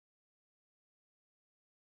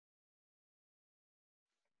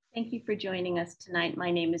Thank you for joining us tonight.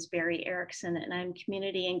 My name is Barry Erickson, and I'm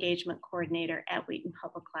Community Engagement Coordinator at Wheaton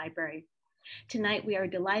Public Library. Tonight, we are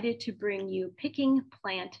delighted to bring you Picking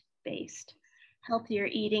Plant-Based. Healthier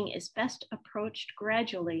eating is best approached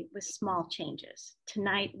gradually with small changes.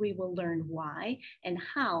 Tonight, we will learn why and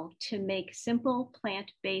how to make simple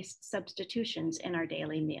plant-based substitutions in our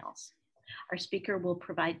daily meals. Our speaker will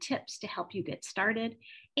provide tips to help you get started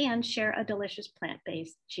and share a delicious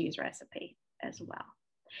plant-based cheese recipe as well.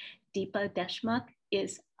 Deepa Deshmukh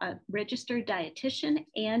is a registered dietitian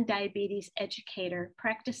and diabetes educator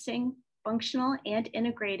practicing functional and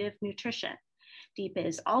integrative nutrition. Deepa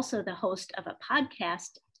is also the host of a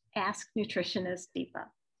podcast, Ask Nutritionist Deepa.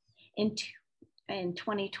 In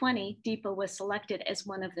 2020, Deepa was selected as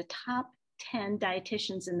one of the top 10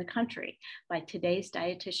 dietitians in the country by Today's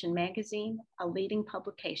Dietitian magazine, a leading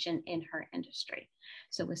publication in her industry.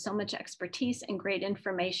 So with so much expertise and great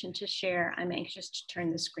information to share, I'm anxious to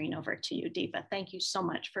turn the screen over to you, Deepa. Thank you so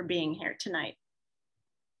much for being here tonight.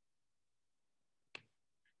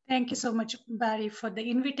 Thank you so much, Barry, for the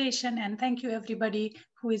invitation, and thank you everybody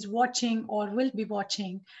who is watching or will be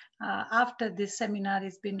watching after this seminar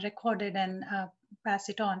has been recorded and pass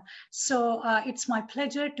it on. So it's my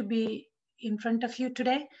pleasure to be in front of you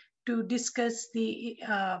today to discuss the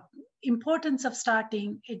importance of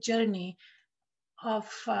starting a journey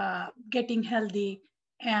of getting healthy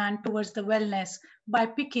and towards the wellness by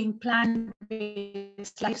picking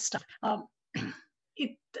plant-based lifestyle.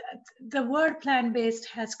 The word plant-based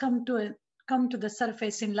has come to the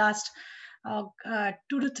surface in last 2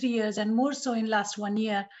 to 3 years, and more so in last 1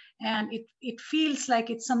 year, and it feels like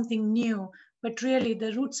it's something new, but really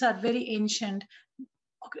the roots are very ancient.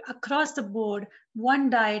 Across the board, one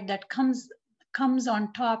diet that comes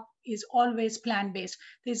on top is always plant-based.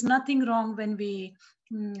 There's nothing wrong when we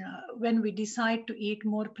decide to eat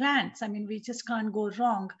more plants. I mean, we just can't go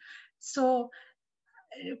wrong. So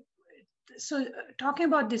talking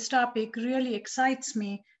about this topic really excites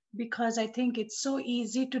me because I think it's so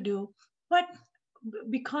easy to do, but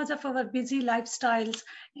because of our busy lifestyles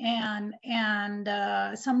and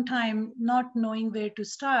sometimes not knowing where to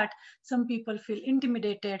start, some people feel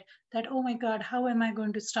intimidated that, oh my God, how am I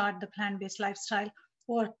going to start the plant-based lifestyle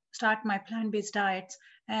or start my plant-based diets?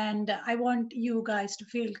 And I want you guys to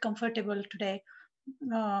feel comfortable today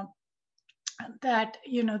that,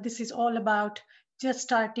 you know, this is all about just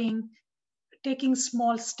starting, taking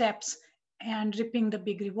small steps and reaping the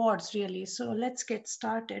big rewards, really. So let's get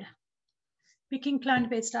started. Picking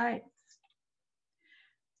plant-based diet.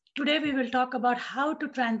 Today we will talk about how to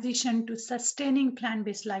transition to sustaining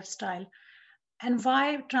plant-based lifestyle and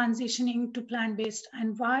why transitioning to plant-based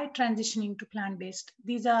and why transitioning to plant-based.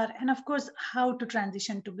 These are, and of course, how to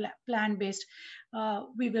transition to plant-based.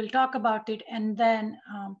 We will talk about it, and then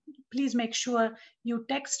please make sure you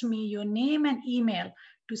text me your name and email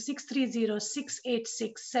to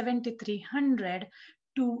 630-686-7300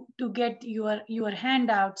 to get your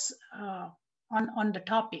handouts on the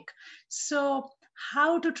topic. So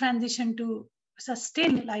how to transition to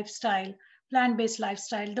sustain lifestyle, plant-based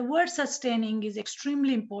lifestyle. The word sustaining is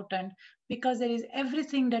extremely important because there is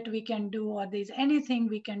everything that we can do, or there's anything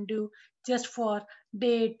we can do just for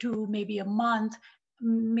day, 2, maybe a month,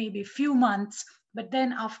 maybe a few months. But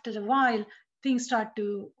then after a while, things start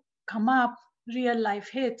to come up, real life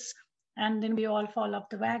hits, and then we all fall off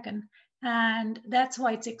the wagon. And that's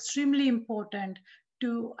why it's extremely important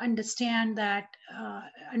to understand that,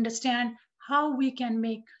 understand how we can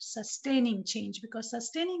make sustaining change, because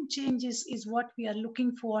sustaining change is what we are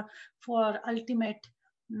looking for ultimate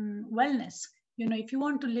wellness. You know, if you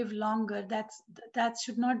want to live longer, that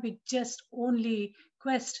should not be just only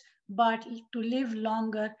quest, but to live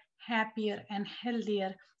longer, happier and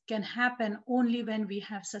healthier can happen only when we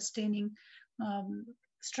have sustaining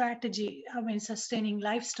strategy, sustaining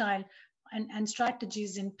lifestyle and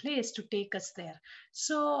strategies in place to take us there.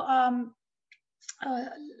 So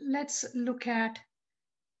let's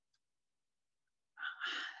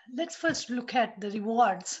first look at the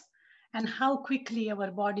rewards and how quickly our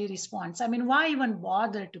body responds. I mean, why even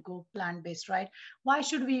bother to go plant-based, right? Why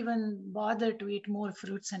should we even bother to eat more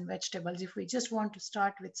fruits and vegetables if we just want to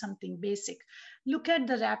start with something basic? Look at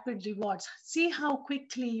the rapid rewards. See how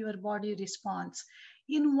quickly your body responds.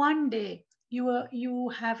 In one day, you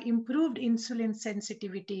have improved insulin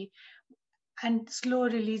sensitivity and slow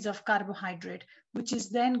release of carbohydrate, which is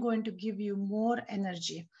then going to give you more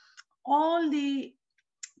energy. All the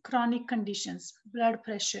chronic conditions, blood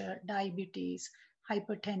pressure, diabetes,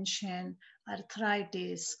 hypertension,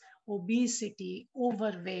 arthritis, obesity,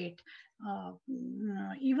 overweight,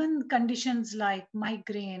 even conditions like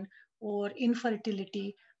migraine or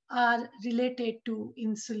infertility are related to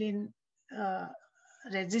insulin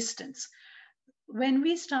resistance. When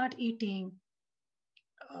we start eating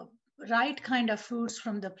right kind of foods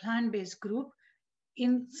from the plant-based group,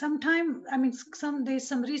 in some time, I mean, there's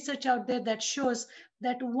some research out there that shows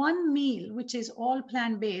that one meal, which is all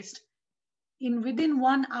plant-based, within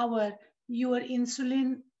 1 hour, your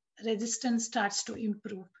insulin resistance starts to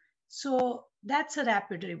improve. So that's a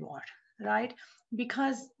rapid reward, right?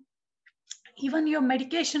 Because even your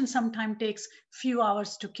medication sometimes takes few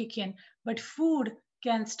hours to kick in, but food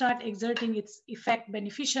can start exerting its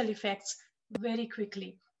beneficial effects very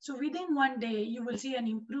quickly. So within 1 day, you will see an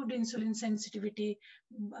improved insulin sensitivity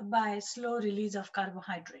by slow release of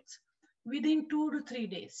carbohydrates. Within 2 to 3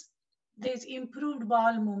 days, there's improved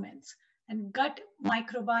bowel movements and gut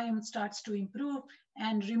microbiome starts to improve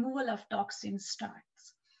and removal of toxins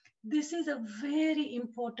starts. This is a very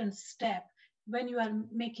important step when you are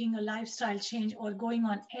making a lifestyle change or going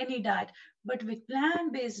on any diet. But with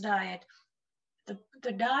plant-based diet,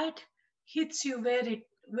 the diet hits you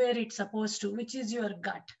where it's supposed to, which is your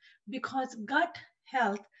gut, because gut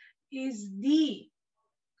health is the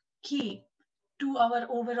key to our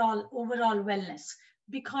overall wellness,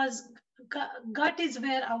 because gut is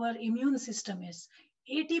where our immune system is.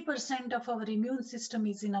 80% of our immune system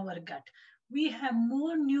is in our gut. We have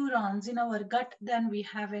more neurons in our gut than we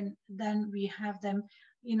have them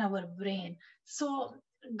in our brain. So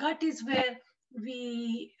gut is where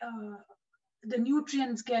the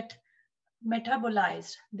nutrients get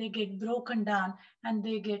metabolized, they get broken down, and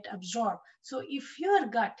they get absorbed. So if your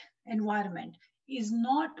gut environment is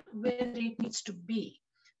not where it needs to be,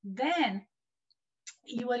 then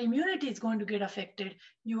your immunity is going to get affected,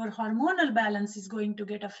 your hormonal balance is going to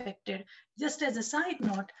get affected. Just as a side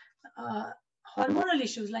note, hormonal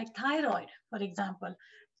issues like thyroid, for example,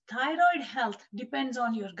 thyroid health depends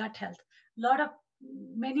on your gut health.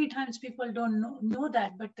 Many times people don't know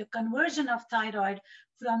that, but the conversion of thyroid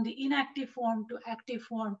from the inactive form to active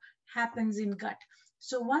form happens in gut.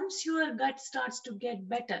 So once your gut starts to get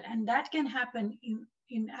better, and that can happen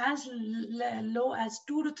in as low as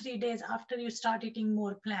 2 to 3 days after you start eating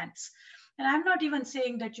more plants. And I'm not even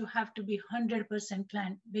saying that you have to be 100%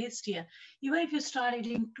 plant-based here. Even if you start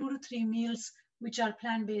eating 2 to 3 meals which are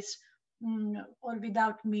plant-based or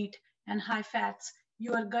without meat and high fats,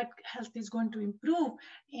 your gut health is going to improve,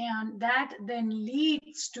 and that then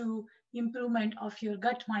leads to improvement of your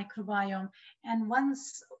gut microbiome. And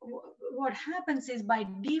what happens is, by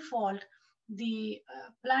default, the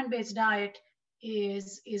plant-based diet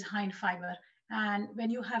is high in fiber, and when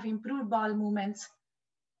you have improved bowel movements,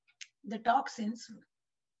 the toxins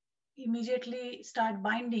immediately start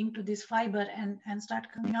binding to this fiber and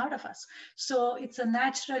start coming out of us. So it's a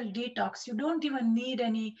natural detox. You don't even need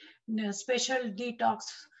any special detox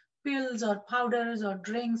pills or powders or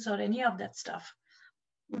drinks or any of that stuff.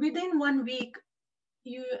 Within 1 week,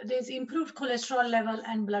 there's improved cholesterol level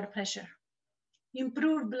and blood pressure,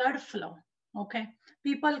 improved blood flow. Okay,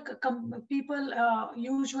 people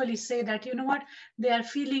usually say that, you know what, they are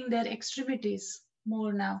feeling their extremities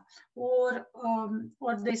more now, or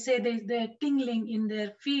they say they're tingling in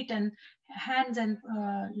their feet and hands and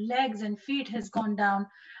legs and feet has gone down.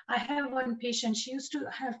 I have one patient, she used to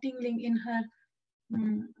have tingling in her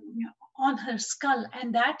on her skull,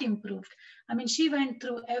 and that improved. I mean, she went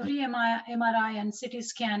through every MRI and CT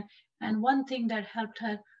scan, and one thing that helped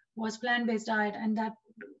her was plant-based diet, and that,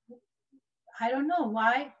 I don't know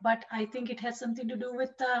why, but I think it has something to do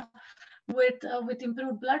with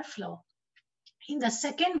improved blood flow. In the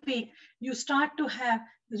second week, you start to have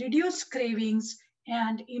reduced cravings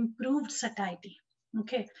and improved satiety.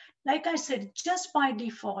 Okay, like I said, just by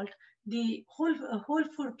default, the whole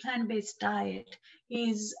food plant-based diet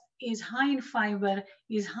is high in fiber,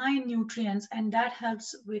 is high in nutrients, and that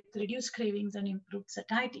helps with reduced cravings and improved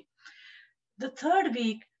satiety. The third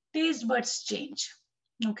week, taste buds change.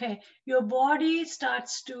 Okay, your body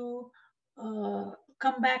starts to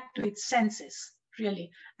come back to its senses.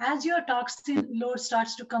 Really, as your toxin load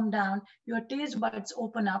starts to come down, your taste buds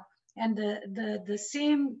open up, and the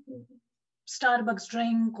same Starbucks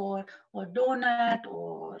drink or donut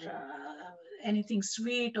or anything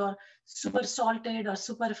sweet or super salted or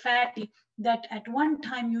super fatty that at one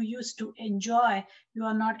time you used to enjoy, you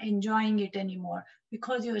are not enjoying it anymore,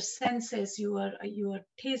 because your senses, your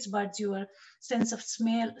taste buds, your sense of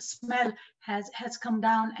smell has come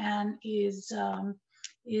down and is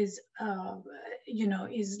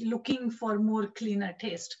looking for more cleaner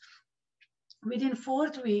taste. Within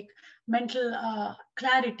fourth week, mental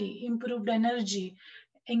clarity, improved energy,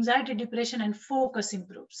 anxiety, depression, and focus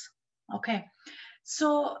improves. Okay,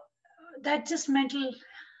 so that's just mental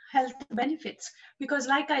health benefits, because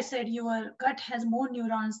like I said, your gut has more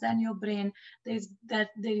neurons than your brain. There is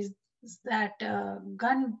that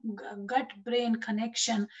gut-brain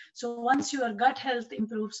connection. So once your gut health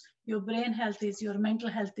improves, your brain health is, your mental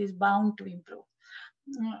health is bound to improve.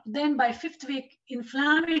 Then by 5th week,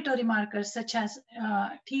 inflammatory markers such as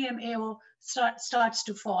TMAO starts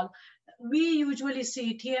to fall. We usually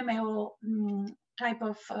see TMAO type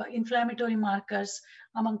of inflammatory markers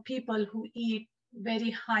among people who eat very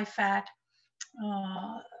high fat,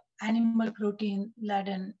 animal protein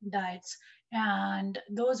laden diets. And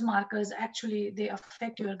those markers actually, they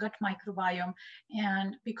affect your gut microbiome.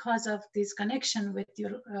 And because of this connection with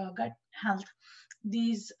your gut health,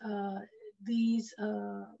 these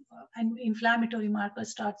and inflammatory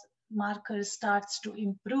markers starts to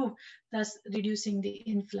improve, thus reducing the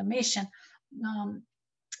inflammation.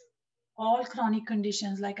 All chronic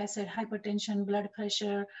conditions, like I said, hypertension, blood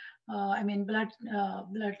pressure, high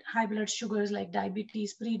blood sugars like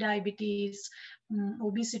diabetes, pre-diabetes,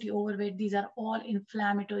 obesity, overweight, these are all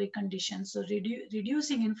inflammatory conditions. So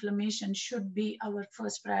reducing inflammation should be our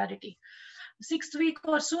first priority. 6th week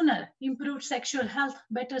or sooner, improved sexual health,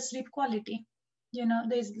 better sleep quality.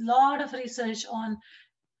 There's a lot of research on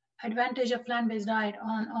advantage of plant-based diet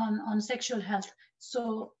on sexual health.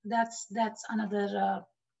 So that's another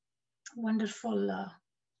wonderful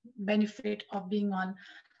benefit of being on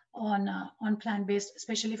plant-based,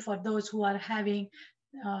 especially for those who are having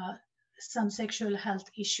some sexual health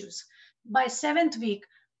issues. By 7th week,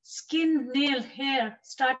 skin, nail, hair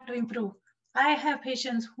start to improve. I have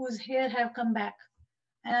patients whose hair have come back,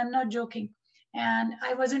 and I'm not joking. And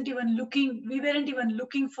we weren't even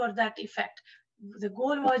looking for that effect. The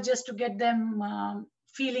goal was just to get them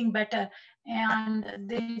feeling better. And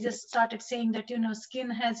they just started saying that, skin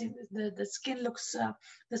has, the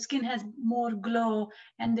skin has more glow,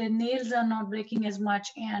 and their nails are not breaking as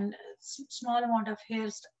much, and small amount of hair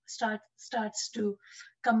starts to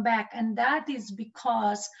come back. And that is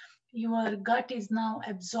because your gut is now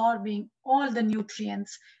absorbing all the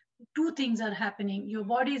nutrients. Two things are happening. Your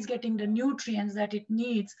body is getting the nutrients that it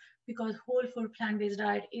needs, because whole food plant-based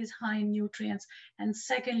diet is high in nutrients. And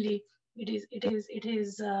secondly, it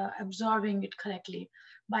is absorbing it correctly.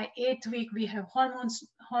 By 8th week, we have hormones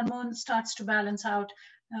starts to balance out.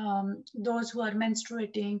 Those who are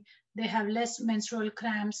menstruating, they have less menstrual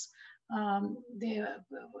cramps.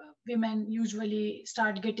 Women usually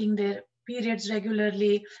start getting their periods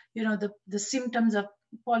regularly. The symptoms of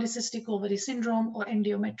polycystic ovary syndrome or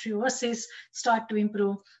endometriosis start to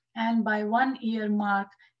improve. And by 1 year mark,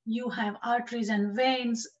 you have arteries and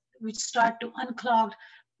veins which start to unclog.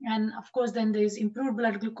 And of course, then there is improved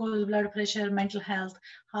blood glucose, blood pressure, mental health,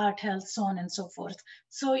 heart health, so on and so forth.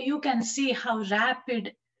 So you can see how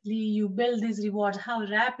rapidly you build these rewards, how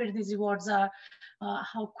rapid these rewards are,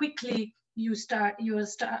 how quickly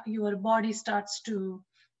your body starts to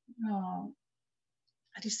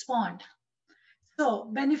respond. So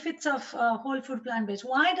benefits of whole food plant-based.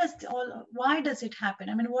 Why does it happen?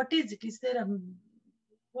 I mean, what is it? Is there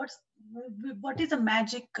what is a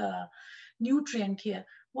magic nutrient here?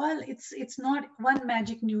 Well, it's not one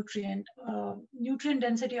magic nutrient. Nutrient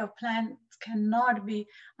density of plants cannot be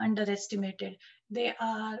underestimated.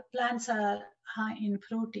 Plants are high in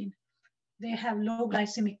protein. They have low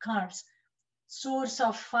glycemic carbs. Source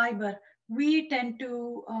of fiber. We tend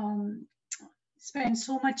to spend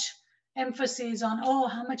so much emphasis on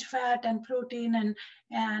how much fat and protein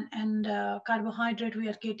and carbohydrate we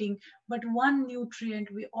are getting, but one nutrient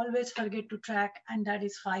we always forget to track, and that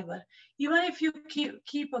is fiber. Even if you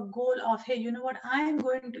keep a goal of, hey, you know what, I am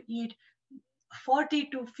going to eat 40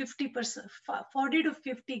 to 50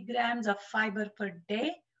 grams of fiber per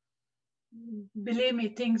day, believe me,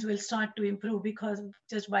 things will start to improve, because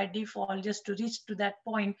just by default, just to reach to that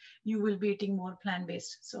point, you will be eating more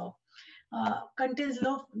plant-based. So contains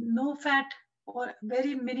no fat or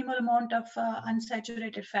very minimal amount of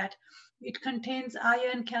unsaturated fat. It contains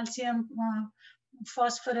iron, calcium,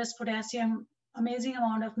 phosphorus, potassium, amazing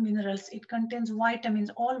amount of minerals. It contains vitamins,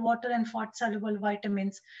 all water and fat soluble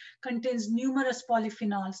vitamins, contains numerous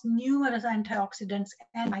polyphenols, numerous antioxidants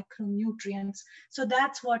and micronutrients. So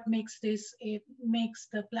that's what makes the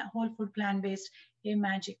whole food plant-based a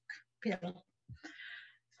magic pill.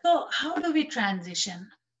 So how do we transition?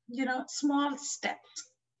 Small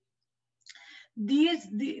steps. These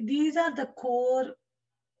are the core,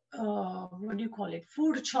 what do you call it,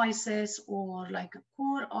 food choices, or like a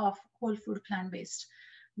core of whole food plant-based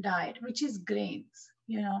diet, which is grains,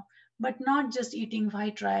 but not just eating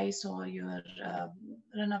white rice or your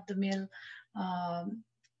run-of-the-mill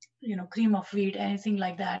cream of wheat, anything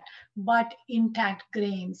like that, but intact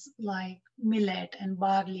grains like millet and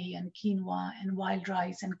barley and quinoa and wild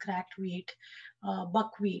rice and cracked wheat,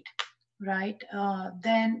 buckwheat, right?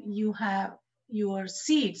 Then you have your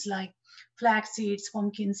seeds like flax seeds,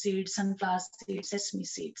 pumpkin seeds, sunflower seeds, sesame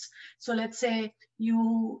seeds. So let's say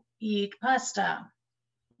you eat pasta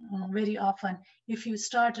very often. If you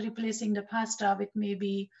start replacing the pasta with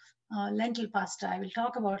maybe lentil pasta, I will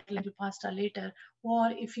talk about lentil pasta later,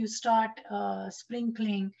 or if you start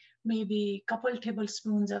sprinkling maybe a couple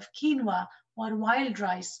tablespoons of quinoa or wild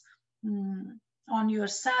rice on your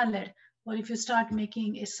salad, or if you start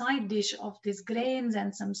making a side dish of these grains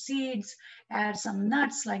and some seeds, add some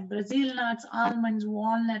nuts like Brazil nuts, almonds,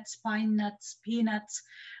 walnuts, pine nuts, peanuts,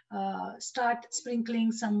 start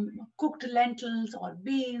sprinkling some cooked lentils or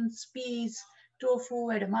beans, peas,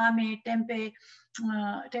 tofu, edamame, tempeh.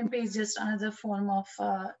 Tempeh is just another form of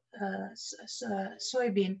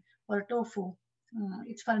soybean or tofu.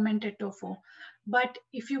 It's fermented tofu. But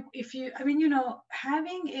if you, I mean,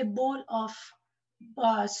 having a bowl of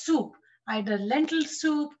soup, either lentil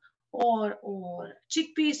soup or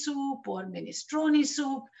chickpea soup or minestrone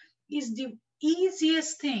soup, is the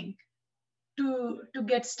easiest thing to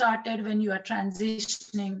get started when you are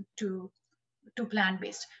transitioning to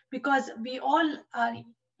plant-based, because we all are,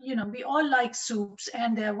 we all like soups,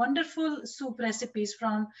 and there are wonderful soup recipes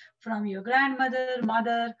from your grandmother,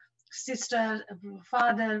 mother, sister,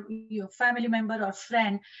 father, your family member or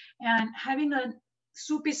friend. And having a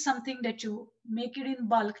soup is something that you make it in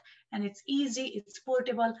bulk, and it's easy, it's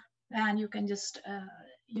portable, and you can just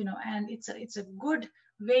and it's a good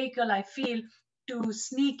vehicle, I feel, to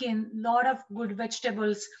sneak in a lot of good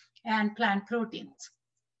vegetables and plant proteins.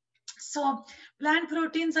 So plant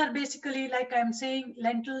proteins are basically, like I'm saying,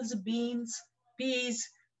 lentils, beans, peas,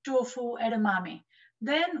 tofu, edamame.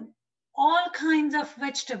 Then all kinds of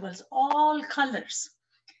vegetables, all colors.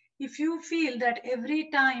 If you feel that every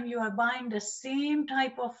time you are buying the same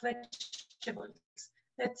type of vegetables,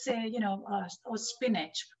 let's say, or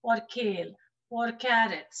spinach or kale or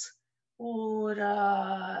carrots or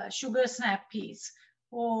sugar snap peas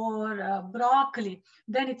or broccoli,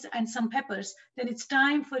 then and some peppers, then it's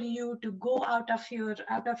time for you to go out of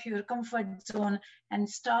your comfort zone and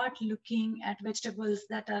start looking at vegetables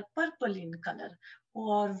that are purple in color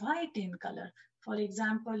or white in color. For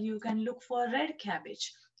example, you can look for red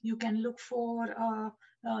cabbage, you can look for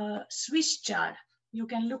Swiss chard, you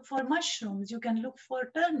can look for mushrooms, you can look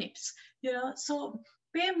for turnips, so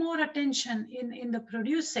pay more attention in the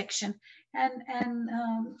produce section. And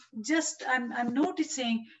just I'm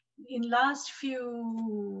noticing in last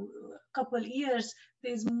few couple years,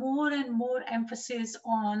 there's more and more emphasis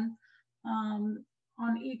on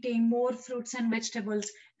eating more fruits and vegetables.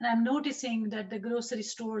 And I'm noticing that the grocery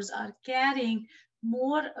stores are carrying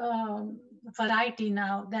more variety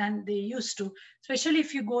now than they used to, especially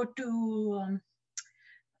if you go to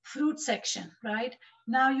fruit section, right?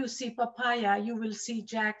 Now you see papaya, you will see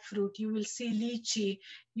jackfruit, you will see lychee,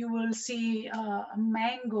 you will see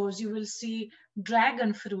mangoes, you will see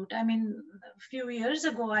dragon fruit. I mean, a few years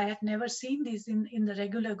ago, I had never seen these in the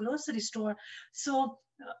regular grocery store. So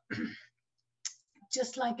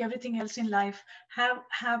just like everything else in life,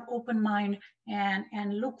 have open mind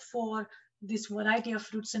and look for this variety of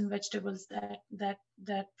fruits and vegetables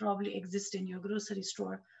that probably exist in your grocery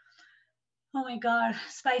store. Oh my God,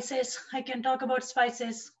 spices. I can talk about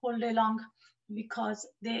spices all day long because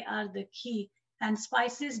they are the key. And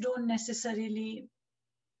spices don't necessarily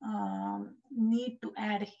need to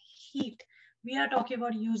add heat. We are talking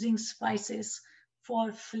about using spices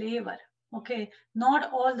for flavor. Okay,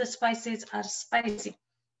 not all the spices are spicy.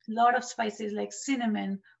 A lot of spices like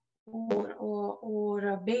cinnamon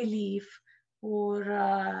or bay leaf or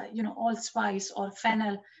allspice or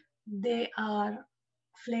fennel, they are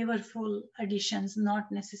flavorful additions,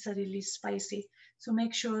 not necessarily spicy. So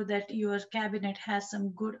make sure that your cabinet has some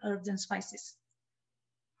good herbs and spices.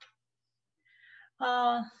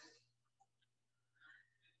 Go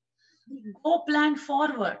plant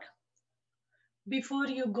forward before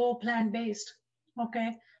you go plant-based.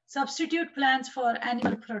 Okay, substitute plants for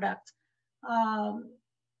animal products.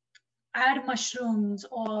 Add mushrooms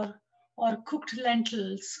or cooked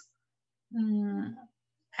lentils.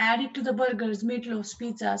 Add it to the burgers, meatloafs,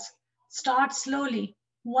 pizzas. Start slowly,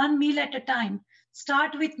 one meal at a time.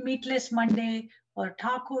 Start with meatless Monday or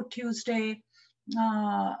taco Tuesday,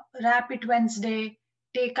 wrap it Wednesday,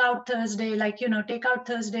 take out Thursday. Like, take out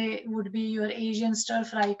Thursday would be your Asian stir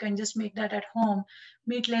fry. You can just make that at home.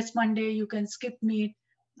 Meatless Monday, you can skip meat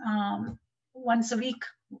once a week.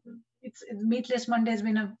 Meatless Monday has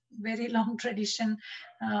been a very long tradition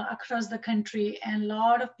across the country, and a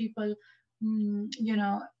lot of people, you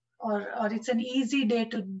know, or it's an easy day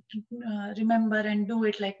to remember and do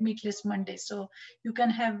it, like Meatless Monday. So you can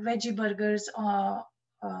have veggie burgers on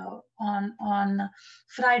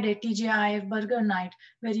Friday, TGI Burger Night,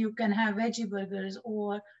 where you can have veggie burgers,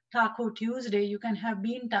 or Taco Tuesday, you can have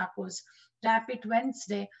bean tacos. Rapid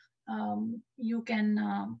Wednesday, you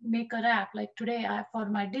can make a wrap. Like today, for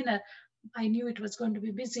my dinner, I knew it was going to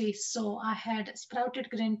be busy, so I had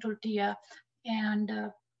sprouted grain tortilla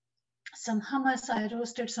and some hummus. I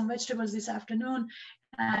roasted some vegetables this afternoon,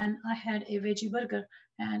 and I had a veggie burger,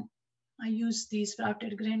 and I used the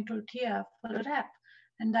sprouted grain tortilla for a wrap,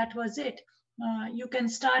 and that was it. You can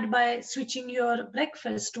start by switching your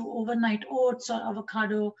breakfast to overnight oats or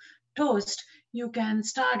avocado toast. You can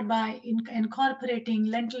start by incorporating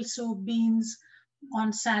lentil soup, beans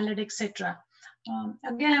on salad, etc.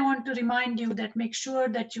 Again, I want to remind you that make sure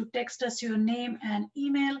that you text us your name and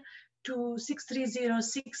email to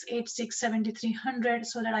 630-686-7300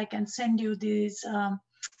 so that I can send you these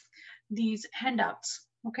handouts,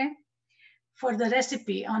 okay? For the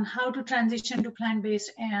recipe on how to transition to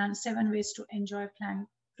plant-based and 7 ways to enjoy plant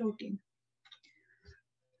protein.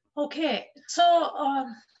 Okay, so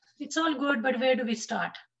it's all good, but where do we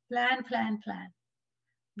start? Plan, plan, plan.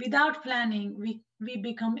 Without planning, we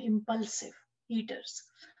become impulsive eaters.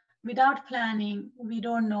 Without planning, we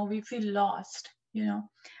don't know, we feel lost, you know.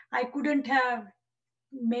 I couldn't have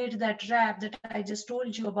made that wrap that I just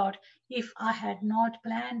told you about if I had not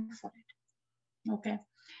planned for it, okay?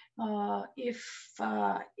 If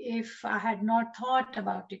I had not thought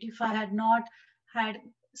about it, if I had not had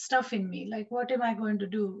stuff in me, like what am I going to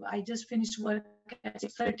do? I just finished work at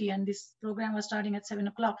 6:30 and this program was starting at 7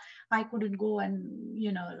 o'clock. I couldn't go and,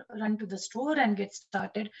 you know, run to the store and get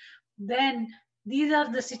started. Then these are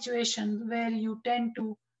the situations where you tend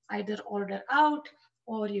to either order out,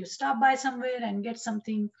 or you stop by somewhere and get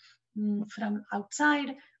something from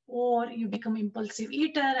outside, or you become impulsive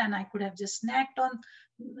eater, and I could have just snacked on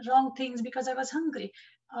wrong things because I was hungry,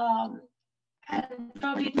 and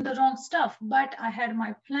probably eaten the wrong stuff. But I had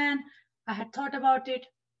my plan, I had thought about it.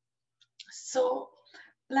 So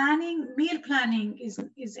meal planning is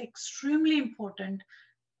extremely important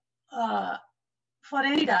for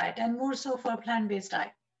any diet, and more so for plant-based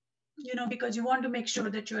diet, you know, because you want to make sure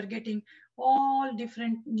that you are getting all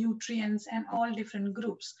different nutrients and all different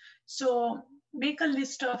groups. So make a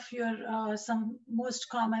list of your some most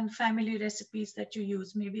common family recipes that you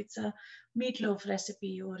use. Maybe it's a meatloaf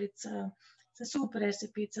recipe, or it's a soup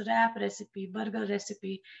recipe, it's a wrap recipe, burger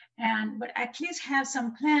recipe, but at least have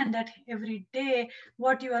some plan that every day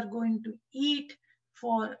what you are going to eat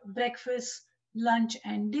for breakfast, lunch,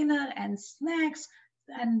 and dinner, and snacks,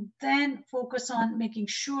 and then focus on making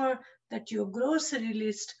sure that your grocery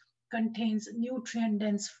list contains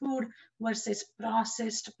nutrient-dense food versus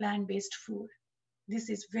processed plant-based food. This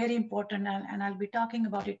is very important, and I'll be talking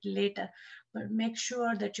about it later, but make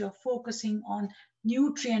sure that you're focusing on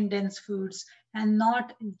nutrient-dense foods and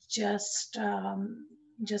not just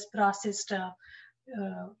processed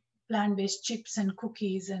plant-based chips and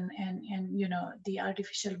cookies and you know, the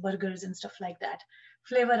artificial burgers and stuff like that.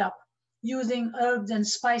 Flavor up using herbs and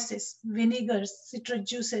spices, vinegars, citrus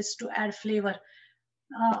juices to add flavor.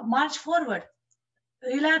 March forward.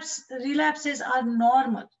 Relapses are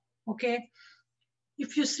normal, okay?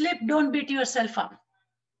 If you slip, don't beat yourself up,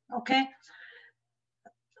 okay?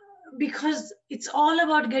 Because it's all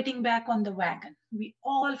about getting back on the wagon. We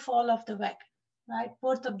all fall off the wagon, right?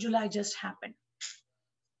 4th of July just happened.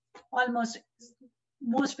 Almost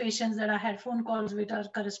most patients that I had phone calls with or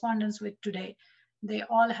correspondence with today, they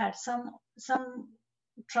all had some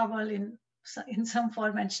trouble in some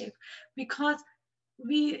form and shape, because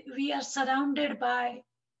we are surrounded by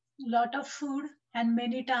a lot of food, and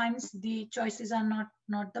many times the choices are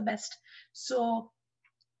not the best. So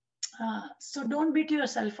don't beat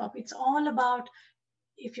yourself up. It's all about,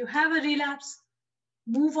 if you have a relapse,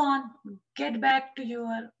 move on, get back to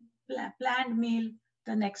your planned meal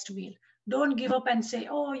the next meal. Don't give up and say,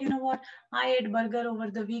 oh, you know what, I ate burger over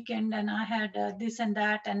the weekend and I had this and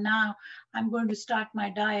that, and now I'm going to start my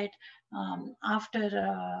diet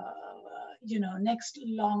after you know, next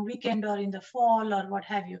long weekend or in the fall or what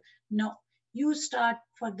have you. No, you start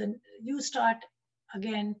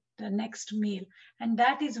again the next meal. And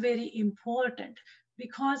that is very important,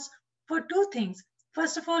 because for two things.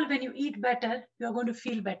 First of all, when you eat better, you're going to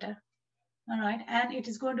feel better. All right. And it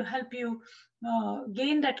is going to help you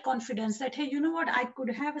gain that confidence that, hey, you know what, I could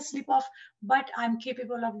have a slip off, but I'm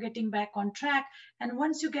capable of getting back on track. And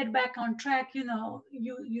once you get back on track, you know,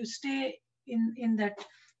 you stay in that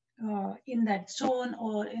in that zone,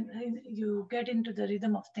 or you get into the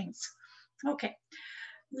rhythm of things. Okay.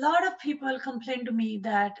 A lot of people complain to me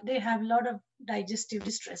that they have a lot of digestive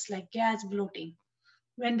distress, like gas, bloating,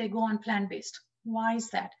 when they go on plant-based. Why is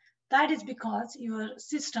that? That is because your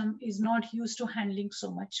system is not used to handling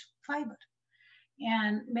so much fiber.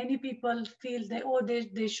 And many people feel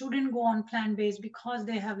they shouldn't go on plant-based because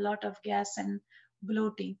they have a lot of gas and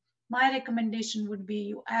bloating. My recommendation would be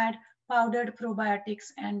you add powdered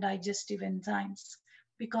probiotics and digestive enzymes,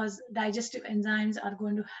 because digestive enzymes are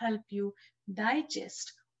going to help you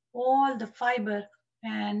digest all the fiber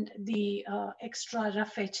and the extra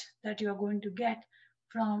roughage that you are going to get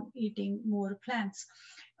from eating more plants.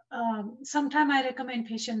 Sometimes I recommend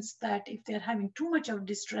patients that if they're having too much of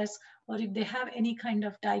distress, or if they have any kind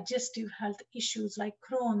of digestive health issues like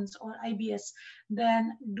Crohn's or IBS,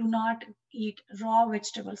 then do not eat raw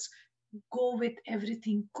vegetables. Go with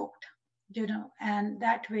everything cooked, and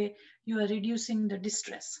that way you are reducing the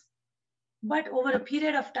distress. But over a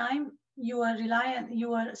period of time,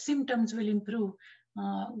 your symptoms will improve.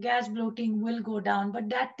 Gas, bloating will go down, but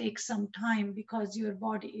that takes some time because your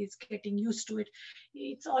body is getting used to it.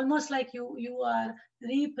 It's almost like you are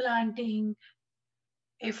replanting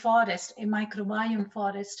a forest, a microbiome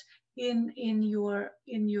forest in your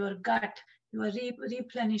gut. You are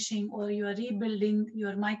replenishing, or you are rebuilding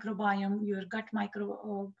your microbiome, your gut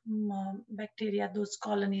micro bacteria, those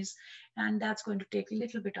colonies, and that's going to take a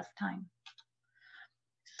little bit of time.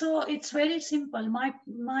 So it's very simple. My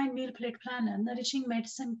meal plate planner, Nourishing Made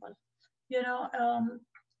Simple.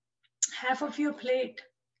 Half of your plate,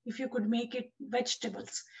 if you could make it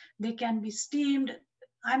vegetables, they can be steamed.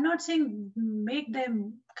 I'm not saying make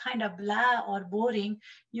them kind of blah or boring.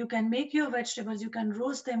 You can make your vegetables, you can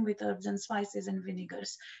roast them with herbs and spices and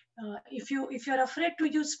vinegars. If you're afraid to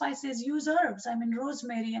use spices, use herbs. I mean,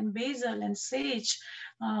 rosemary and basil and sage,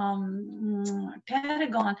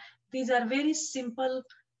 tarragon. These are very simple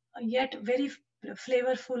yet very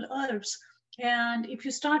flavorful herbs. And if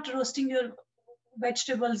you start roasting your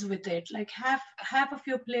vegetables with it, like half of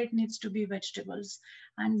your plate needs to be vegetables,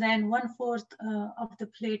 and then 1/4 of the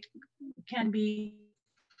plate can be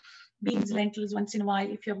beans, lentils once in a while.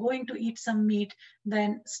 If you're going to eat some meat,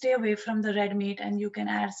 then stay away from the red meat, and you can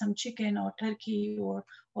add some chicken or turkey or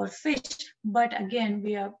fish. But again,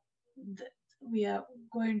 we are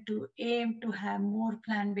going to aim to have more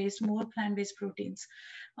plant-based proteins.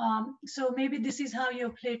 So maybe this is how your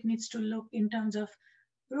plate needs to look in terms of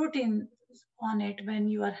protein on it when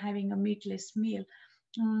you are having a meatless meal.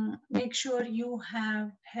 Make sure you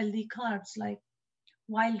have healthy carbs like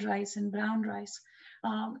wild rice and brown rice.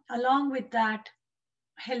 Along with that,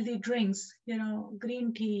 healthy drinks,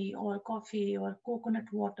 green tea or coffee or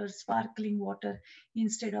coconut water, sparkling water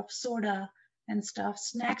instead of soda and stuff.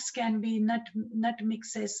 Snacks can be nut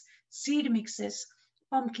mixes, seed mixes,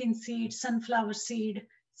 pumpkin seed, sunflower seed,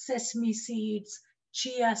 sesame seeds,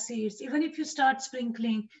 chia seeds. Even if you start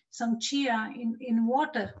sprinkling some chia in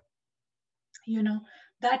water,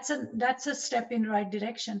 that's a step in right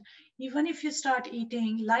direction. Even if you start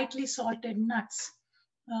eating lightly salted nuts,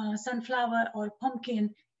 sunflower or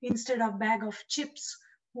pumpkin instead of bag of chips,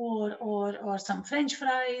 or some French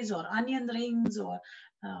fries or onion rings, or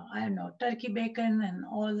I don't know, turkey bacon and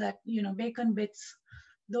all that, bacon bits,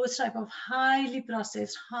 those type of highly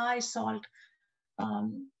processed, high salt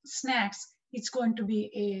snacks, it's going to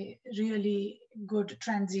be a really good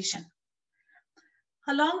transition.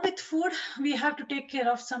 Along with food, we have to take care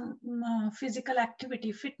of some physical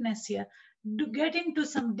activity, fitness here. To get into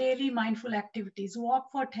some daily mindful activities,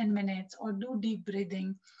 walk for 10 minutes, or do deep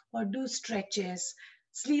breathing, or do stretches,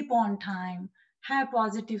 sleep on time, have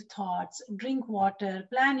positive thoughts, drink water,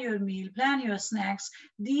 plan your meal, plan your snacks.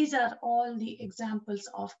 These are all the examples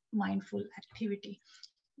of mindful activity.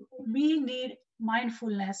 We need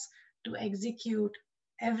mindfulness to execute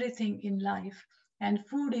everything in life. And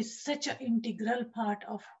food is such an integral part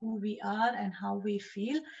of who we are and how we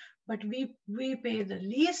feel. But we pay the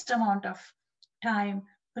least amount of time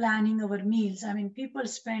planning our meals. I mean, people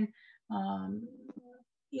spend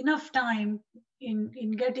enough time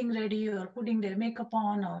in getting ready, or putting their makeup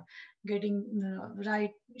on, or getting the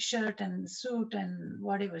right shirt and suit and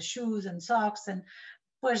whatever, shoes and socks and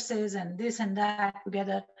purses and this and that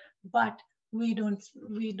together. But we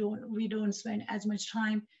don't spend as much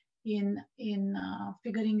time in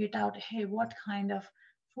figuring it out. Hey, what kind of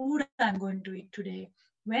food I'm going to eat today,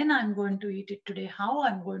 when I'm going to eat it today, how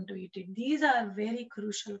I'm going to eat it. These are very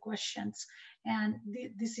crucial questions, and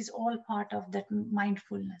this is all part of that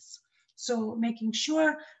mindfulness. So making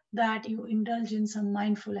sure that you indulge in some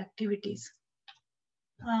mindful activities.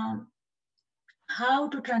 How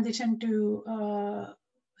to transition to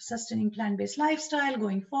sustaining plant-based lifestyle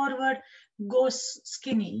going forward, go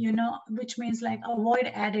skinny, you know, which means like avoid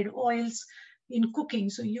added oils in cooking.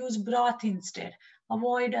 So use broth instead.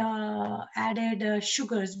 Avoid added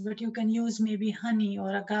sugars, but you can use maybe honey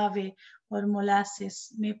or agave or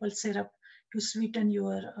molasses, maple syrup to sweeten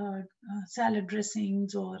your salad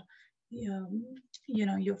dressings or you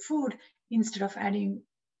know, your food instead of adding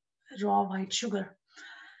raw white sugar.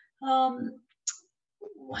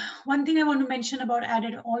 One thing I want to mention about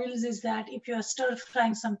added oils is that if you're stir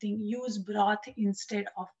frying something, use broth instead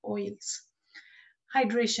of oils.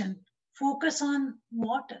 Hydration, focus on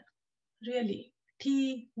water, really.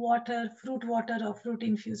 Tea, water, or fruit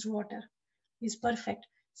infused water is perfect.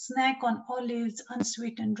 Snack on olives,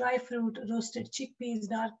 unsweetened dry fruit, roasted chickpeas,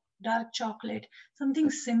 dark chocolate,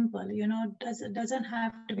 something simple, you know, doesn't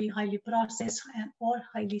have to be highly processed or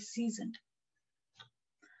highly seasoned.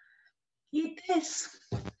 Eat this.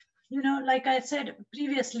 You know, like I said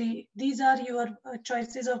previously, these are your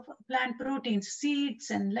choices of plant proteins: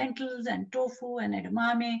 seeds and lentils and tofu and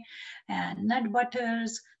edamame and nut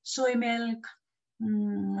butters, soy milk,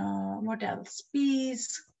 what else?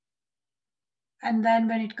 Peas. And then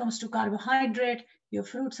when it comes to carbohydrate, your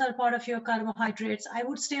fruits are part of your carbohydrates. I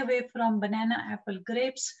would stay away from banana, apple,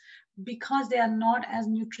 grapes, because they are not as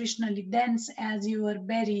nutritionally dense as your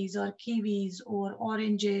berries or kiwis or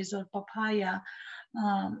oranges or papaya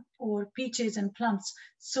or peaches and plums.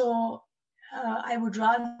 So I would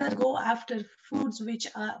rather go after foods which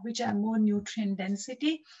are more nutrient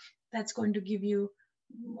density. That's going to give you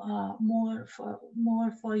more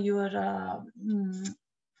for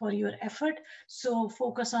your effort. So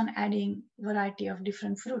focus on adding variety of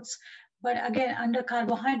different fruits. But again, under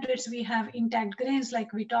carbohydrates, we have intact grains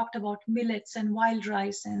like we talked about, millets and wild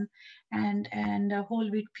rice and whole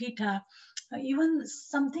wheat pita. Even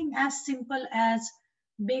something as simple as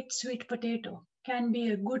baked sweet potato can be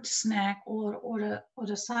a good snack or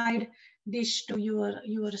a side dish to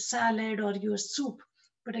your salad or your soup.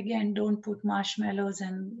 But again, don't put marshmallows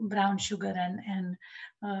and brown sugar and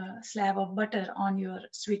slab of butter on your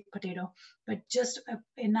sweet potato, but just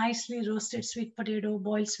a nicely roasted sweet potato,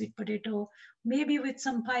 boiled sweet potato, maybe with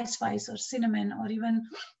some pie spice or cinnamon or even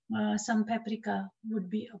some paprika would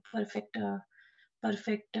be a perfect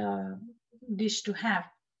dish to have.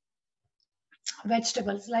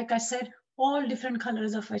 Vegetables, like I said, all different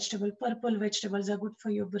colors of vegetable. Purple vegetables are good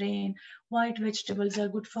for your brain. White vegetables are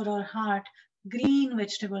good for our heart. Green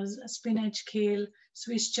vegetables, spinach, kale,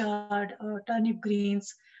 Swiss chard, turnip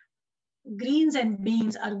greens. Greens and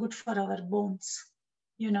beans are good for our bones.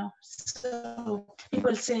 You know, so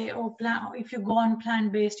people say, oh, if you go on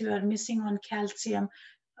plant-based, you are missing on calcium.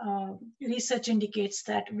 Research indicates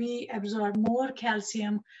that we absorb more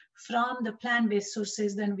calcium from the plant-based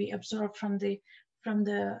sources than we absorb from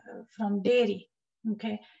dairy.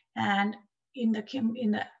 Okay, and in the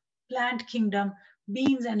plant kingdom,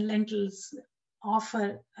 beans and lentils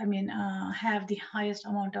have the highest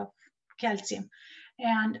amount of calcium,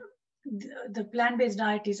 and the plant-based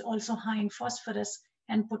diet is also high in phosphorus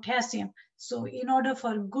and potassium. So in order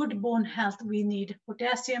for good bone health, we need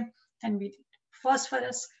potassium and we need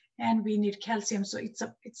phosphorus and we need calcium. So it's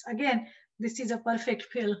again, this is a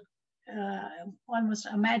perfect pill, almost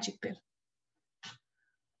a magic pill.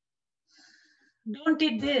 Don't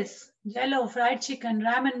eat this: jello, fried chicken,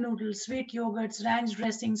 ramen noodles, sweet yogurts, ranch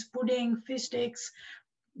dressings, pudding, fish sticks,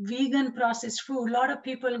 vegan processed food. A lot of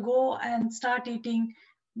people go and start eating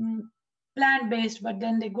plant-based, but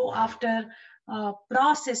then they go after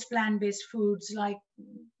processed plant-based foods like,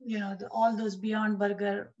 you know, all those Beyond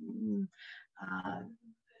Burger.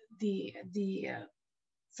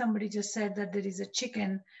 Somebody just said that there is a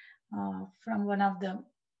chicken from one of the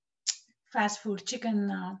fast food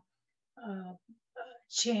chicken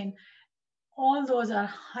chain. All those are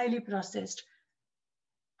highly processed,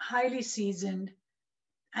 highly seasoned,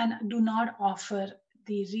 and do not offer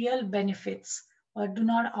the real benefits or do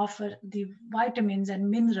not offer the vitamins and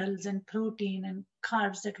minerals and protein and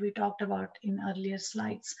carbs that we talked about in earlier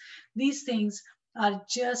slides. These things are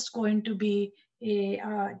just going to be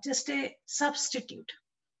just a substitute,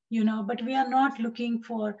 you know, but we are not looking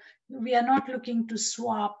to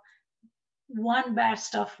swap one bad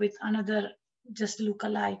stuff with another just look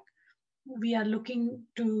alike. We are looking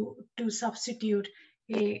to substitute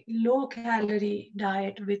a low calorie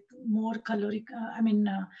diet with more caloric,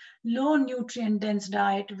 low nutrient dense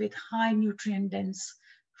diet with high nutrient dense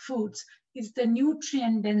foods. It's the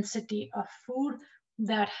nutrient density of food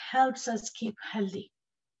that helps us keep healthy.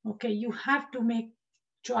 Okay, you have to make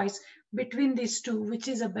choice between these two, which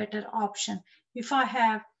is a better option. If I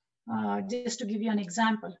have, just to give you an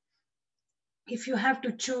example, if you have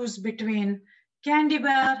to choose between candy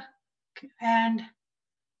bar and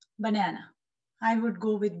banana. I would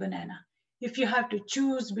go with banana. If you have to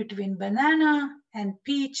choose between banana and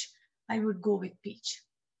peach, I would go with peach.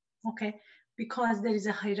 Okay, because there is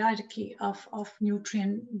a hierarchy of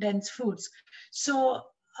nutrient dense foods. So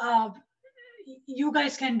you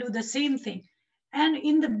guys can do the same thing. And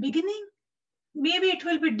in the beginning, maybe it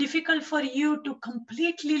will be difficult for you to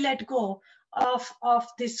completely let go of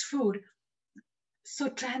this food. So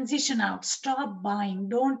transition out, stop buying.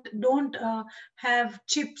 Don't have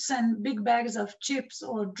chips and big bags of chips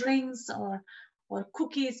or drinks or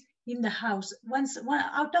cookies in the house. Once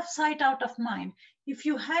out of sight, out of mind. If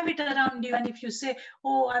you have it around you and if you say,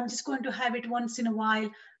 oh, I'm just going to have it once in a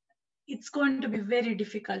while, it's going to be very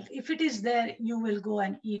difficult. If it is there, you will go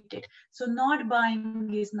and eat it. So not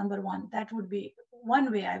buying is number one. That would be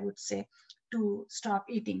one way I would say to stop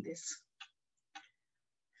eating this.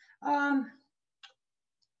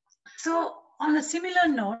 So on a similar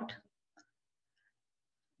note,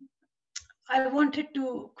 I wanted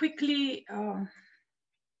to quickly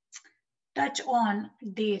touch on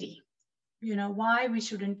dairy. You know, why we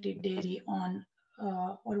shouldn't eat dairy on,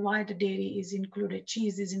 or why the dairy is included,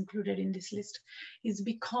 cheese is included in this list, is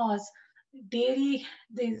because dairy,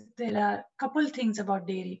 there are a couple things about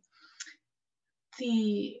dairy.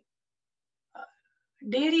 The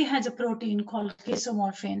dairy has a protein called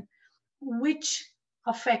casomorphin, which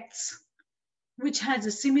has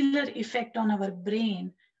a similar effect on our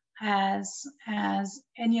brain as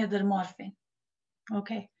any other morphine,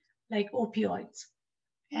 okay, like opioids.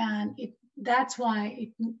 And that's why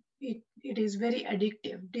it is very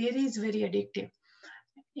addictive. Dairy is very addictive,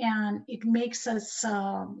 and it makes us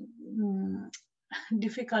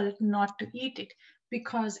difficult not to eat it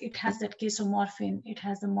because it has that casomorphin. It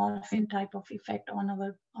has the morphine type of effect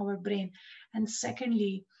on our brain. And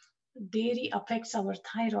secondly, dairy affects our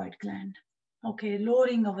thyroid gland, okay,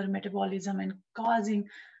 lowering our metabolism and causing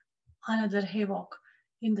another havoc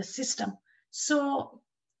in the system. So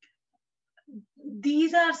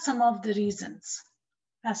these are some of the reasons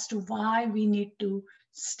as to why we need to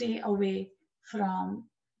stay away from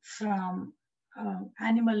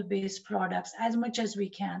animal-based products as much as we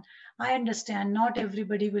can. I understand not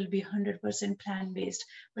everybody will be 100% plant-based,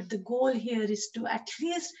 but the goal here is to at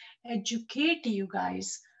least educate you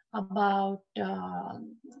guys about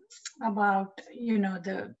you know,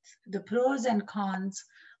 the pros and cons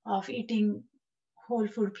of eating whole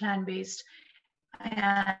food plant-based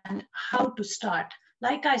and how to start.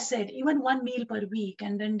 Like I said, even one meal per week,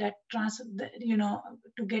 and then that you know,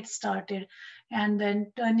 to get started, and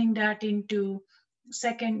then turning that into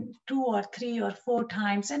second 2 or 3 or 4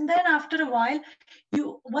 times, and then after a while,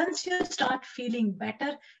 once you start feeling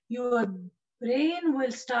better, your brain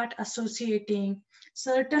will start associating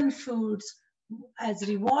certain foods as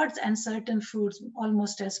rewards and certain foods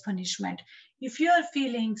almost as punishment. If you are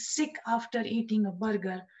feeling sick after eating a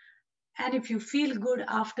burger, and if you feel good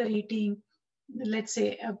after eating, let's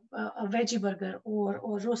say a veggie burger or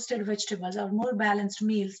roasted vegetables or more balanced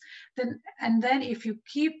meals, then if you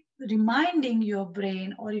keep reminding your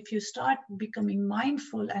brain, or if you start becoming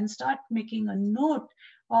mindful and start making a note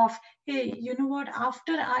of, hey, you know what,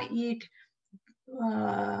 after I eat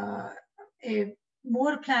a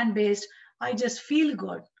more plant-based, I just feel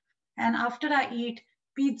good. And after I eat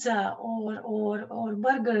pizza or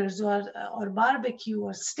burgers or barbecue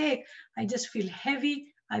or steak, I just feel heavy.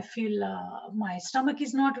 I feel my stomach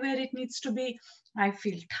is not where it needs to be. I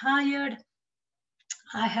feel tired.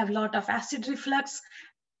 I have a lot of acid reflux.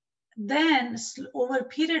 Then over a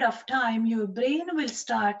period of time, your brain will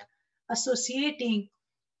start associating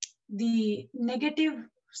the negative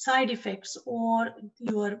side effects or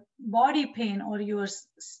your body pain or your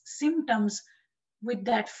symptoms with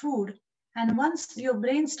that food. And once your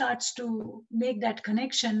brain starts to make that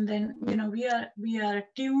connection, then, you know, we are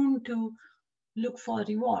tuned to look for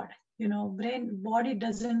reward. You know, brain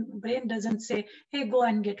doesn't say, hey, go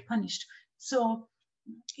and get punished. So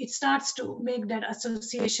it starts to make that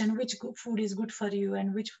association, which food is good for you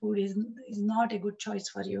and which food is not a good choice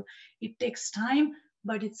for you. It takes time,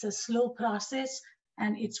 but it's a slow process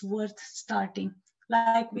and it's worth starting.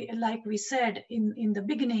 Like we said in the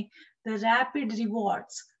beginning, the rapid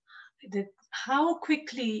rewards, how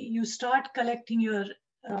quickly you start collecting your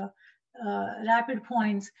rapid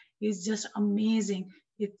points is just amazing.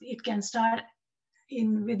 It can start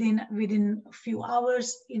within a few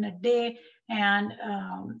hours, in a day, and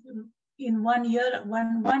in 1 year,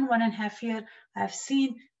 one and a half year, I've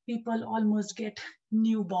seen people almost get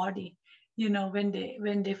new body, you know, when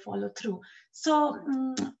they follow through. So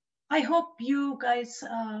I hope you guys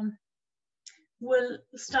will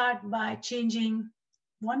start by changing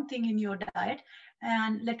one thing in your diet,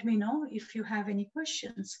 and let me know if you have any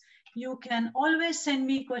questions. You can always send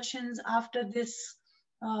me questions after this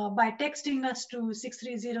by texting us to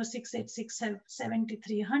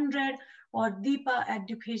 630-686-7300 or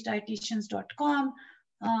deepa@dupagedietitians.com.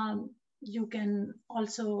 You can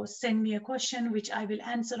also send me a question, which I will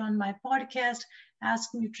answer on my podcast,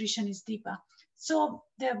 Ask Nutritionist Deepa. So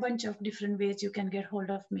there are a bunch of different ways you can get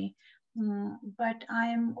hold of me. But I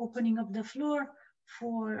am opening up the floor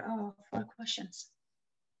for questions.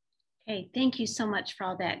 Okay, thank you so much for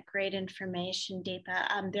all that great information,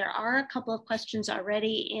 Deepa. There are a couple of questions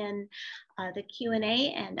already in the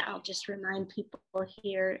Q&A, and I'll just remind people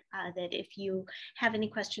here that if you have any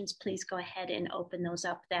questions, please go ahead and open those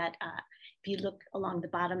up. That if you look along the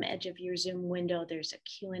bottom edge of your Zoom window, there's a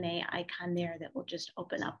Q&A icon there that will just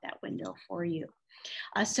open up that window for you.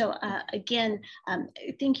 Again, I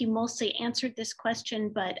think you mostly answered this question,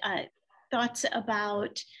 but thoughts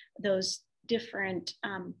about those different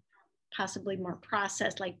possibly more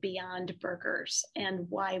processed, like Beyond Burgers, and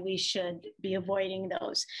why we should be avoiding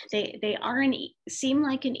those. They are seem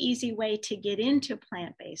like an easy way to get into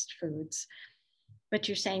plant-based foods, but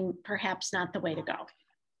you're saying perhaps not the way to go.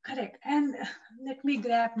 Correct. And let me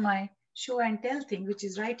grab my show and tell thing, which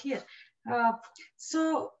is right here.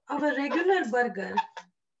 So our regular burger,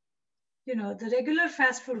 you know, the regular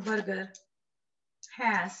fast food burger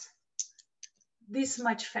has this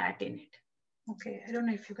much fat in it. Okay, I don't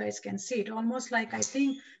know if you guys can see it, almost like, I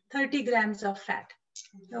think, 30 grams of fat.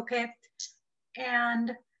 Okay,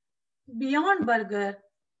 and Beyond Burger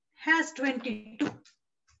has 22.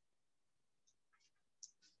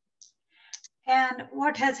 And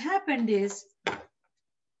what has happened is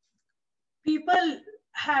people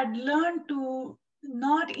had learned to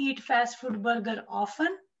not eat fast food burger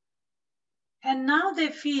often. And now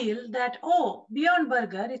they feel that, oh, Beyond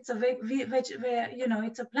Burger, it's a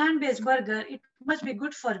it's a plant-based burger, it must be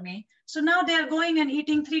good for me. So now they are going and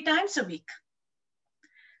eating 3 times a week.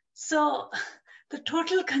 So the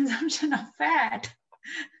total consumption of fat,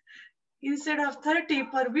 instead of 30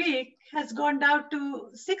 per week, has gone down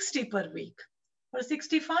to 60 per week or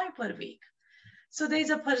 65 per week. So there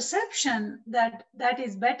is a perception that that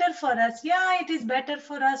is better for us. Yeah, it is better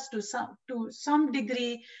for us to some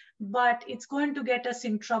degree, but it's going to get us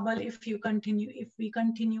in trouble if we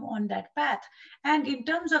continue on that path. And in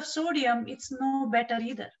terms of sodium, it's no better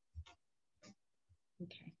either.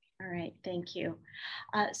 Okay, all right, thank you.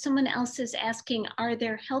 Someone else is asking, are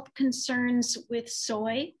there health concerns with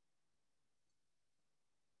soy?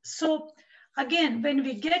 So again, when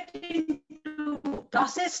we get into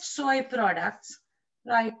processed soy products,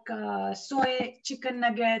 like soy chicken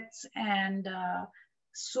nuggets and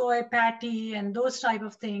soy patty and those type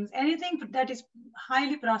of things, anything that is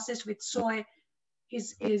highly processed with soy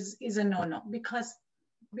is a no-no because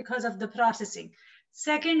of the processing.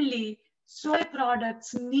 Secondly, soy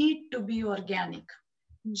products need to be organic.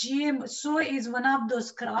 Soy is one of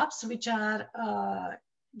those crops which are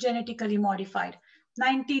genetically modified.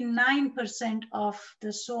 99% of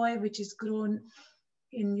the soy which is grown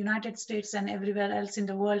in United States and everywhere else in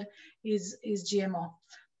the world is GMO.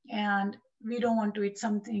 And we don't want to eat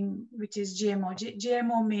something which is GMO.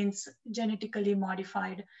 GMO means genetically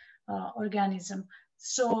modified organism.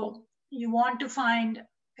 So you want to find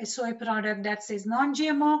a soy product that says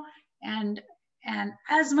non-GMO and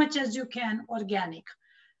as much as you can organic.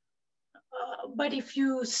 But if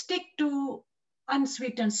you stick to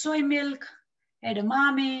unsweetened soy milk,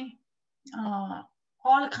 edamame,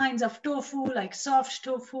 all kinds of tofu, like soft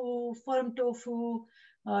tofu, firm tofu,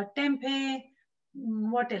 tempeh,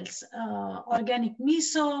 what else? Organic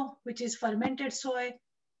miso, which is fermented soy,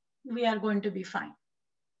 we are going to be fine.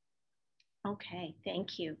 Okay,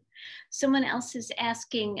 thank you. Someone else is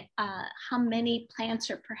asking how many plants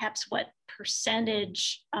or perhaps what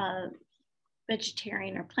percentage of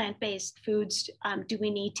vegetarian or plant-based foods do we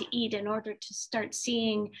need to eat in order to start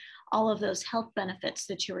seeing all of those health benefits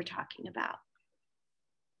that you were talking about?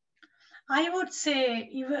 I would say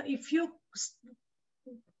if you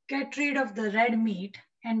get rid of the red meat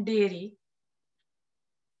and dairy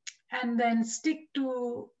and then stick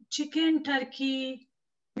to chicken, turkey,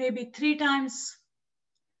 maybe 3 times,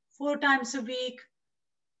 4 times a week,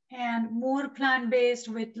 and more plant-based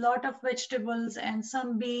with a lot of vegetables and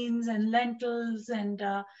some beans and lentils and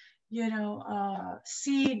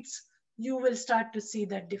seeds, you will start to see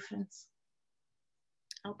that difference.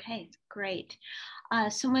 Okay, great.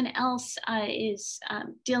 Someone else is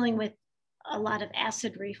dealing with a lot of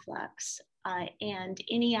acid reflux. and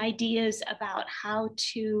any ideas about how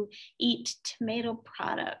to eat tomato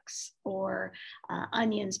products or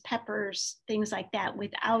onions, peppers, things like that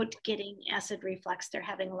without getting acid reflux. They're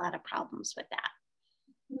having a lot of problems with that.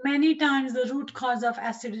 Many times the root cause of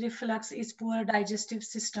acid reflux is poor digestive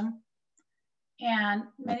system. And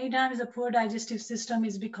many times the poor digestive system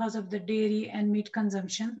is because of the dairy and meat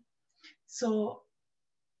consumption. So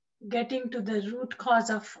getting to the root cause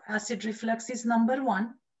of acid reflux is number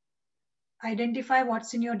one. Identify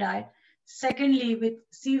what's in your diet. Secondly, with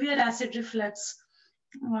severe acid reflux,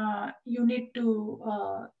 you need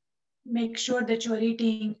to make sure that you are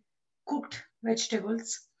eating cooked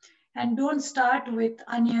vegetables, and don't start with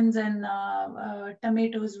onions and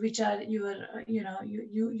tomatoes, which are your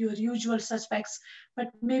your usual suspects,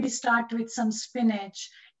 but maybe start with some spinach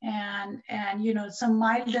and some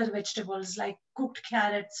milder vegetables like cooked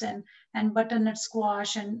carrots and butternut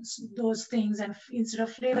squash and those things. And instead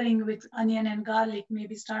of flavoring with onion and garlic,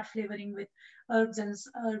 maybe start flavoring with herbs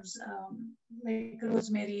like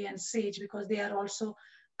rosemary and sage, because they are also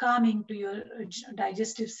calming to your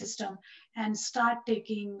digestive system, and start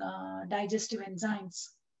taking digestive enzymes.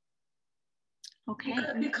 Okay.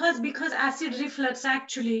 Because acid reflux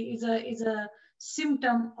actually is a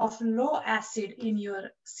symptom of low acid in your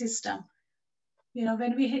system.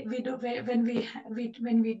 When we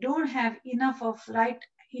don't have enough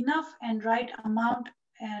and right amount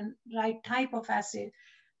and right type of acid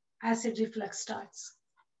reflux starts.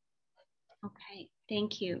 Okay,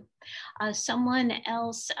 thank you. Someone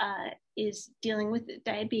else is dealing with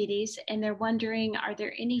diabetes, and they're wondering, are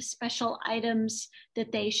there any special items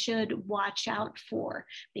that they should watch out for?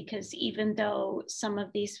 Because even though some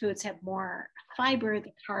of these foods have more fiber,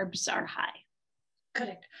 the carbs are high.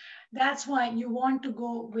 Correct. That's why you want to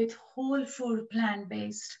go with whole food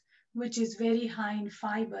plant-based, which is very high in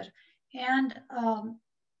fiber. And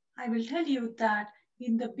I will tell you that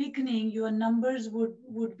in the beginning, your numbers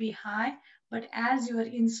would be high, but as your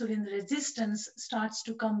insulin resistance starts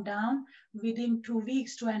to come down within 2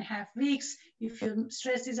 weeks, 2.5 weeks, if your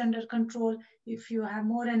stress is under control, if you have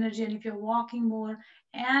more energy, and if you're walking more,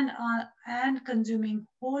 and consuming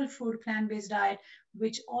whole food plant-based diet,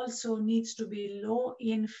 which also needs to be low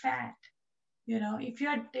in fat. If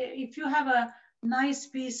you have a nice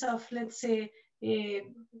piece of, let's say,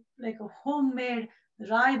 like a homemade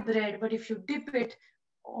rye bread, but if you dip it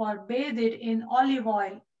or bathe it in olive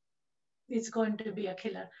oil, it's going to be a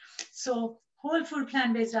killer. So whole food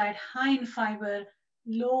plant-based diet, high in fiber,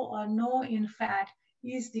 low or no in fat,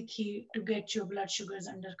 is the key to get your blood sugars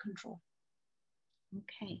under control.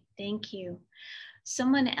 Okay, thank you.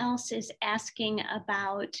 Someone else is asking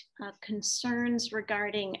about concerns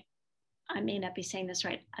regarding, I may not be saying this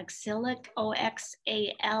right, oxalic,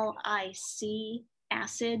 OXALIC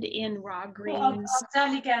acid in raw greens.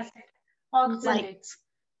 Oxalic acid, oxalates. Like,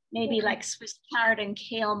 maybe like Swiss chard and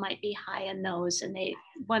kale might be high in those, and they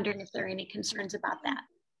wondering if there are any concerns about that.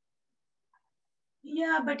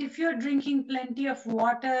 Yeah, but if you're drinking plenty of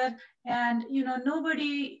water, and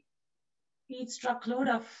nobody eats truckload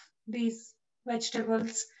of these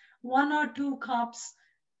vegetables, 1 or 2 cups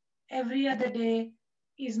every other day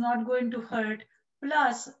is not going to hurt.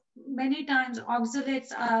 Plus, many times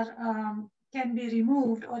oxalates can be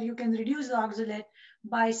removed, or you can reduce the oxalate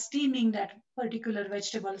by steaming that particular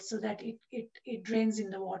vegetable so that it drains in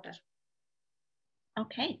the water.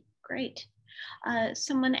 Okay, great.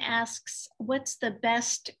 Someone asks, what's the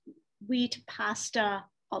best wheat pasta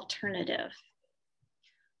alternative?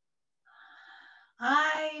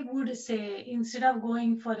 I would say, instead of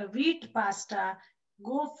going for a wheat pasta,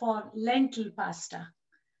 go for lentil pasta.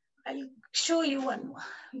 I'll show you one.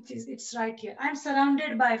 It's right here. I'm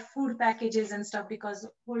surrounded by food packages and stuff because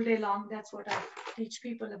all day long, that's what I teach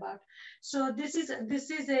people about. So this is a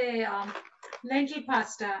lentil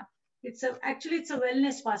pasta. Actually it's a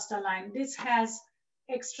wellness pasta line. This has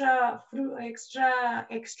extra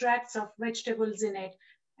extracts of vegetables in it,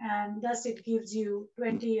 and thus it gives you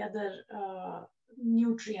 20 other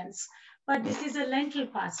nutrients. But this is a lentil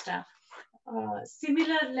pasta.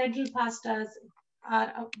 Similar lentil pastas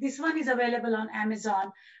this one is available on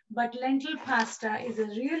Amazon, but lentil pasta is a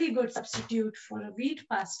really good substitute for a wheat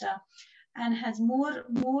pasta, and has more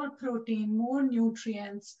protein, more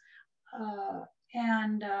nutrients,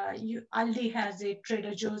 and Aldi has it,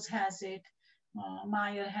 Trader Joe's has it,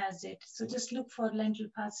 Meijer has it. So just look for lentil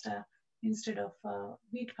pasta instead of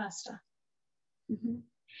wheat pasta. Mm-hmm.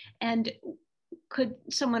 And could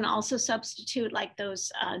someone also substitute like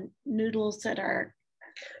those noodles that are?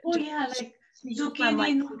 Oh yeah, like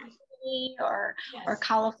zucchini, or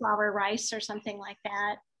cauliflower rice or something like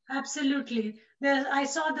that? Absolutely. I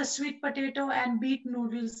saw the sweet potato and beet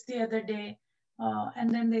noodles the other day,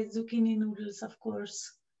 and then the zucchini noodles, of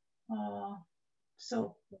course.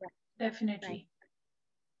 So Right. definitely.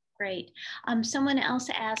 Great. Someone else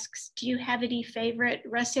asks, do you have any favorite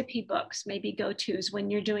recipe books, maybe go-tos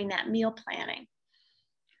when you're doing that meal planning?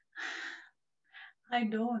 I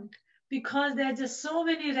don't, because there are just so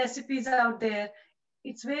many recipes out there.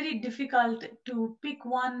 It's very difficult to pick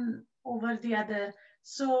one over the other.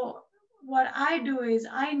 So what I do is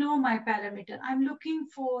I know my parameter. I'm looking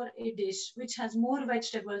for a dish which has more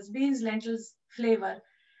vegetables, beans, lentils, flavor.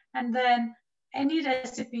 And then any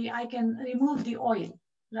recipe, I can remove the oil,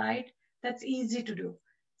 right? That's easy to do.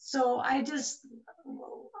 So I just,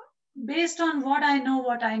 based on what I know,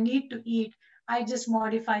 what I need to eat, I just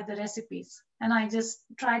modify the recipes and I just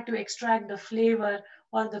try to extract the flavor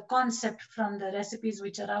or the concept from the recipes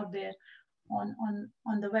which are out there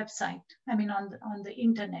on the website. I mean, on the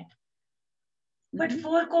internet. But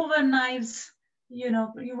fork over knives, you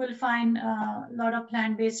will find a lot of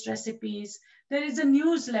plant-based recipes. There is a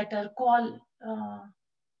newsletter called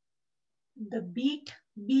the Beet,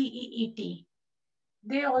 BEET.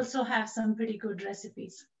 They also have some pretty good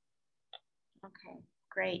recipes. Okay,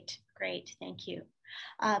 great, great, thank you.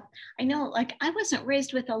 I know, like, I wasn't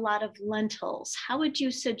raised with a lot of lentils. How would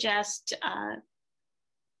you suggest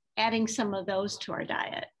adding some of those to our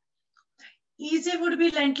diet? Easy would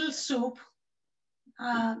be lentil soup.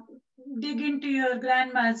 Dig into your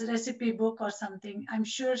grandma's recipe book or something. I'm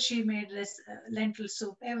sure she made lentil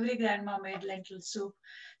soup. Every grandma made lentil soup.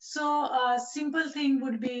 So a simple thing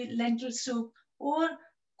would be lentil soup, or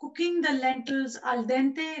cooking the lentils al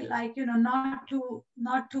dente, like, not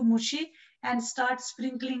too mushy, and start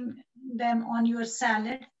sprinkling them on your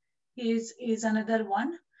salad is another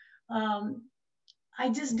one. I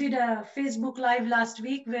just did a Facebook Live last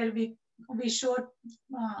week where we showed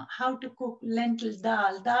how to cook lentil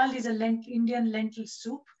dal. Dal is a Indian lentil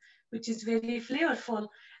soup, which is very flavorful,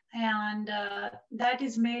 and that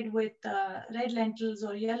is made with red lentils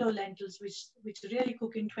or yellow lentils, which really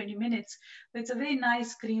cook in 20 minutes. It's a very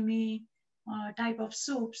nice, creamy type of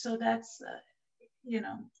soup. So that's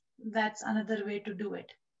another way to do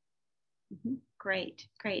it. Mm-hmm. Great,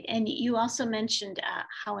 great. And you also mentioned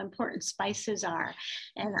how important spices are.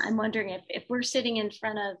 And I'm wondering if we're sitting in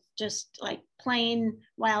front of just like plain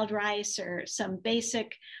wild rice or some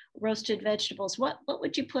basic roasted vegetables, what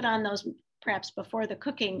would you put on those perhaps before the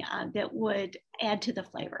cooking that would add to the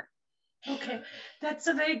flavor? Okay, that's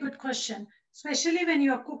a very good question. Especially when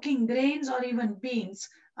you're cooking grains or even beans,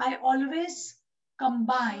 I always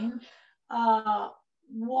combine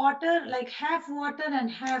water, like half water and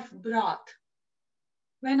half broth,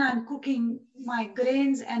 when I'm cooking my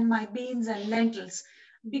grains and my beans and lentils,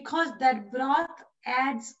 because that broth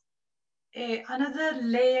adds another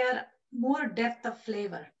layer, more depth of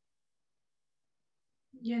flavor.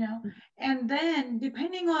 And then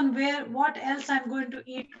depending on what else I'm going to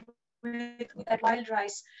eat with that wild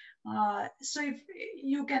rice. So if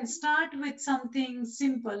you can start with something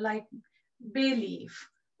simple like bay leaf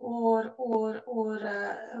or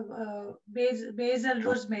basil,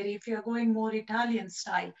 rosemary, if you're going more Italian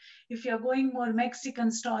style. If you're going more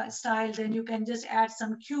Mexican style, then you can just add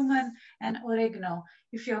some cumin and oregano.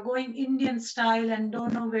 If you're going Indian style and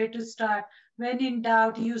don't know where to start, when in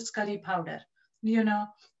doubt, use curry powder.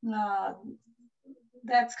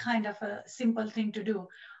 That's kind of a simple thing to do.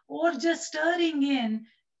 Or just stirring in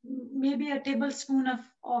maybe a tablespoon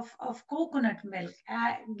of coconut milk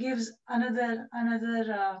gives another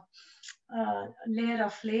layer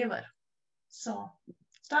of flavor. So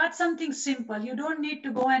start something simple. You don't need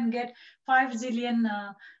to go and get 5 zillion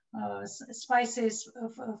spices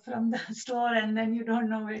from the store and then you don't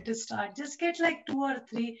know where to start. Just get like 2 or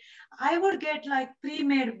 3. I would get like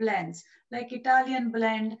pre-made blends, like Italian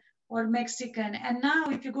blend or Mexican. And now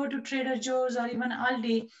if you go to Trader Joe's or even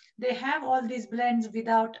Aldi, they have all these blends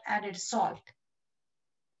without added salt.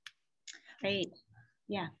 Great.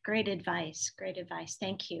 Yeah, great advice. Great advice.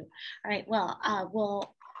 Thank you. All right, well,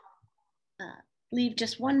 we'll leave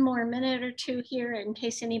just one more minute or two here in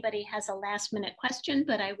case anybody has a last minute question,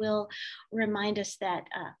 but I will remind us that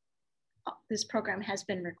this program has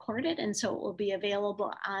been recorded, and so it will be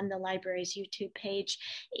available on the library's YouTube page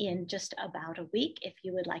in just about a week if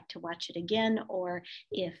you would like to watch it again, or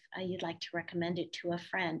if you'd like to recommend it to a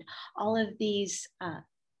friend. All of these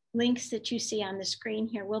links that you see on the screen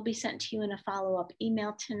here will be sent to you in a follow-up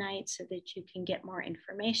email tonight so that you can get more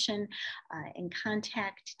information and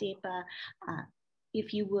contact Deepa.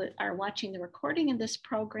 if you are watching the recording of this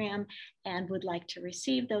program and would like to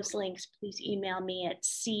receive those links, please email me at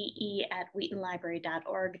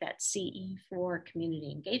ce@wheatonlibrary.org. That's CE for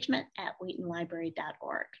community engagement at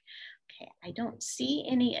wheatonlibrary.org. Okay, I don't see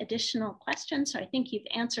any additional questions, so I think you've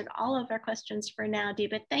answered all of our questions for now, Dee,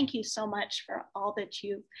 but thank you so much for all that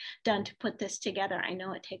you've done to put this together. I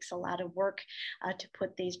know it takes a lot of work to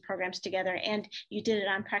put these programs together, and you did it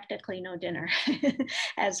on practically no dinner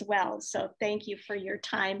as well. So thank you for your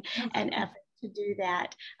time and effort to do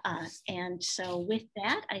that. And so with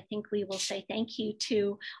that, I think we will say thank you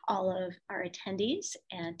to all of our attendees,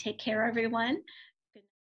 and take care, everyone.